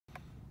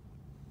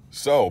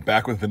So,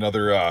 back with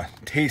another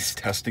taste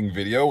testing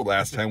video.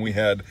 Last time we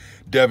had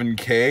Devin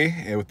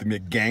K with the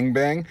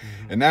McGangbang.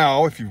 And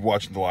now, if you've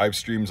watched the live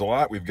streams a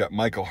lot, we've got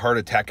Michael Heart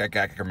Attack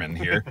Ackerman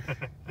here.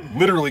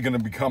 Literally going to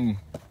become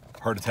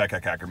Heart Attack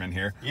Ackerman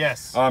here.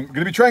 Yes. Going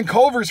to be trying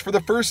Culver's for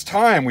the first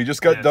time. We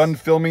just got done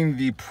filming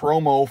the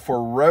promo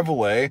for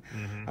Reveille.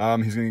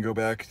 He's going to go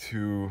back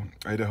to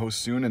Idaho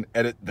soon and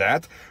edit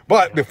that.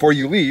 But before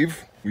you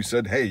leave, we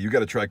said, hey, you got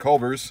to try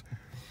Culver's.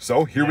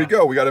 So here we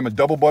go. We got him a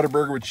double butter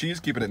burger with cheese,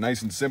 keeping it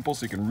nice and simple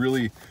so you can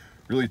really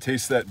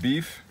taste that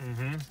beef.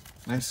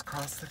 Nice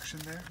cross section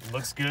there.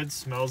 Looks good,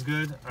 smells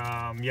good.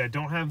 Yeah,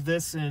 don't have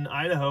this in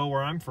Idaho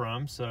where I'm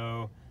from,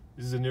 so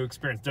this is a new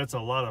experience. That's a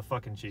lot of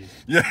fucking cheese.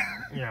 Yeah.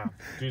 Yeah.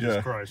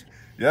 Jesus Christ.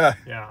 Yeah.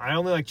 Yeah. I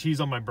only like cheese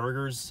on my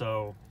burgers,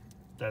 so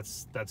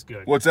that's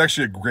good. Well, it's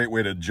actually a great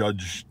way to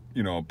judge,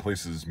 you know, a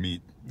place's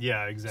meat.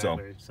 Yeah,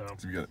 exactly. So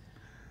you get it.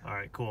 All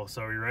right, cool.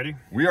 So are you ready?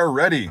 We are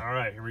ready. All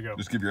right, here we go.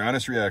 Just give your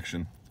honest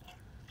reaction.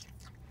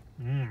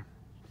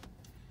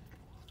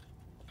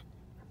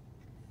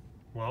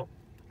 Well.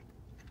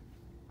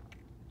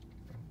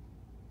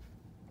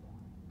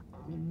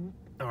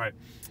 All right,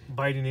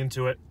 biting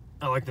into it,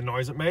 I like the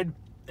noise it made,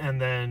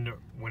 and then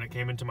when it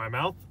came into my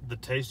mouth, the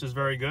taste is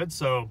very good.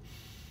 So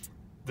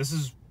this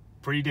is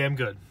pretty damn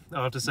good.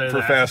 I'll have to say that.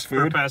 For fast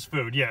food? For fast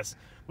food, yes.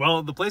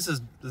 Well, the place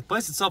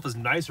itself is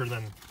nicer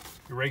than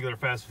your regular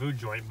fast food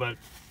joint, but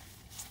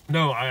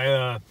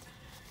no,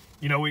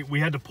 you know, we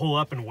had to pull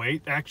up and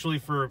wait actually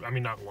for, I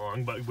mean, not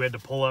long, but we had to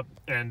pull up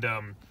and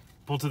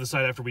pull to the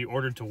side after we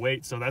ordered to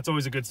wait. So that's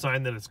always a good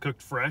sign that it's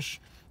cooked fresh,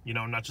 you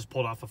know, not just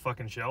pulled off a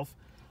fucking shelf.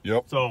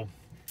 Yep. So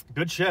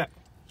good shit.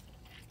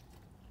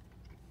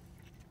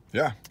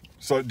 Yeah.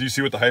 So do you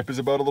see what the hype is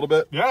about a little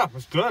bit? Yeah,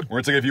 it's good. Where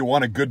it's like if you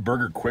want a good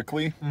burger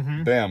quickly,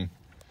 bam.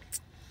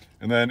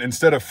 And then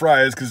instead of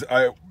fries, because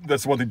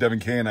that's one thing Devin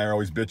K and I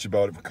always bitch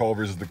about at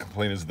Culver's is the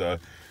complaint is the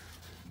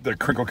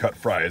crinkle cut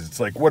fries. It's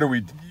like, what are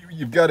we,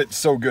 you've got it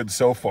so good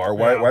so far.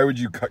 Why would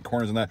you cut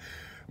corners on that?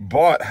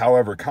 But,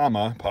 however,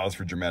 pause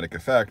for dramatic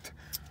effect.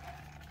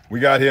 We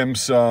got him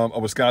a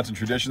Wisconsin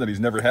tradition that he's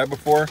never had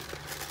before.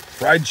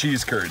 Fried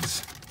cheese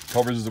curds.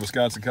 Culver's is a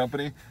Wisconsin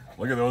company.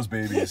 Look at those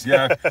babies.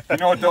 Yeah, you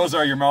know what those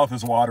are? Your mouth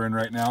is watering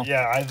right now.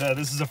 Yeah,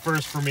 this is a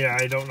first for me.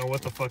 I don't know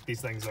what the fuck these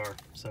things are.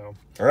 So.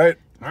 All right,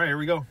 here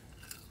we go.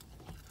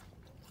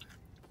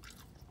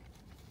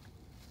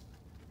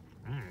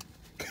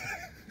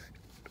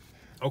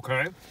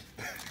 Okay.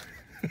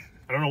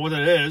 I don't know what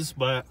it is,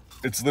 but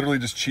it's literally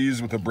just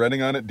cheese with a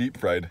breading on it, deep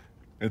fried.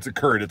 It's a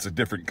curd. It's a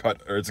different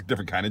cut, or it's a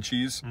different kind of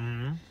cheese.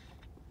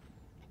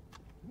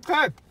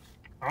 Okay,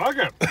 I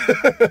like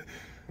it.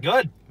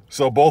 Good.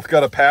 So both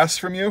got a pass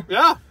from you?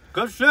 Yeah,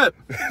 good shit.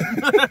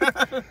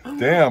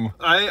 Damn.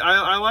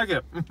 I like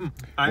it.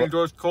 I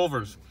endorse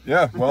Culver's.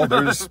 Yeah, well,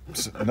 there's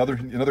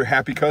another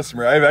happy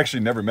customer. I've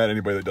actually never met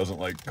anybody that doesn't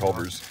like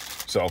Culver's.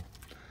 So,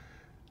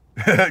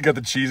 got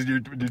the cheese in your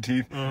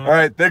teeth. All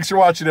right, thanks for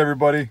watching,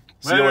 everybody.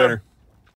 See you later.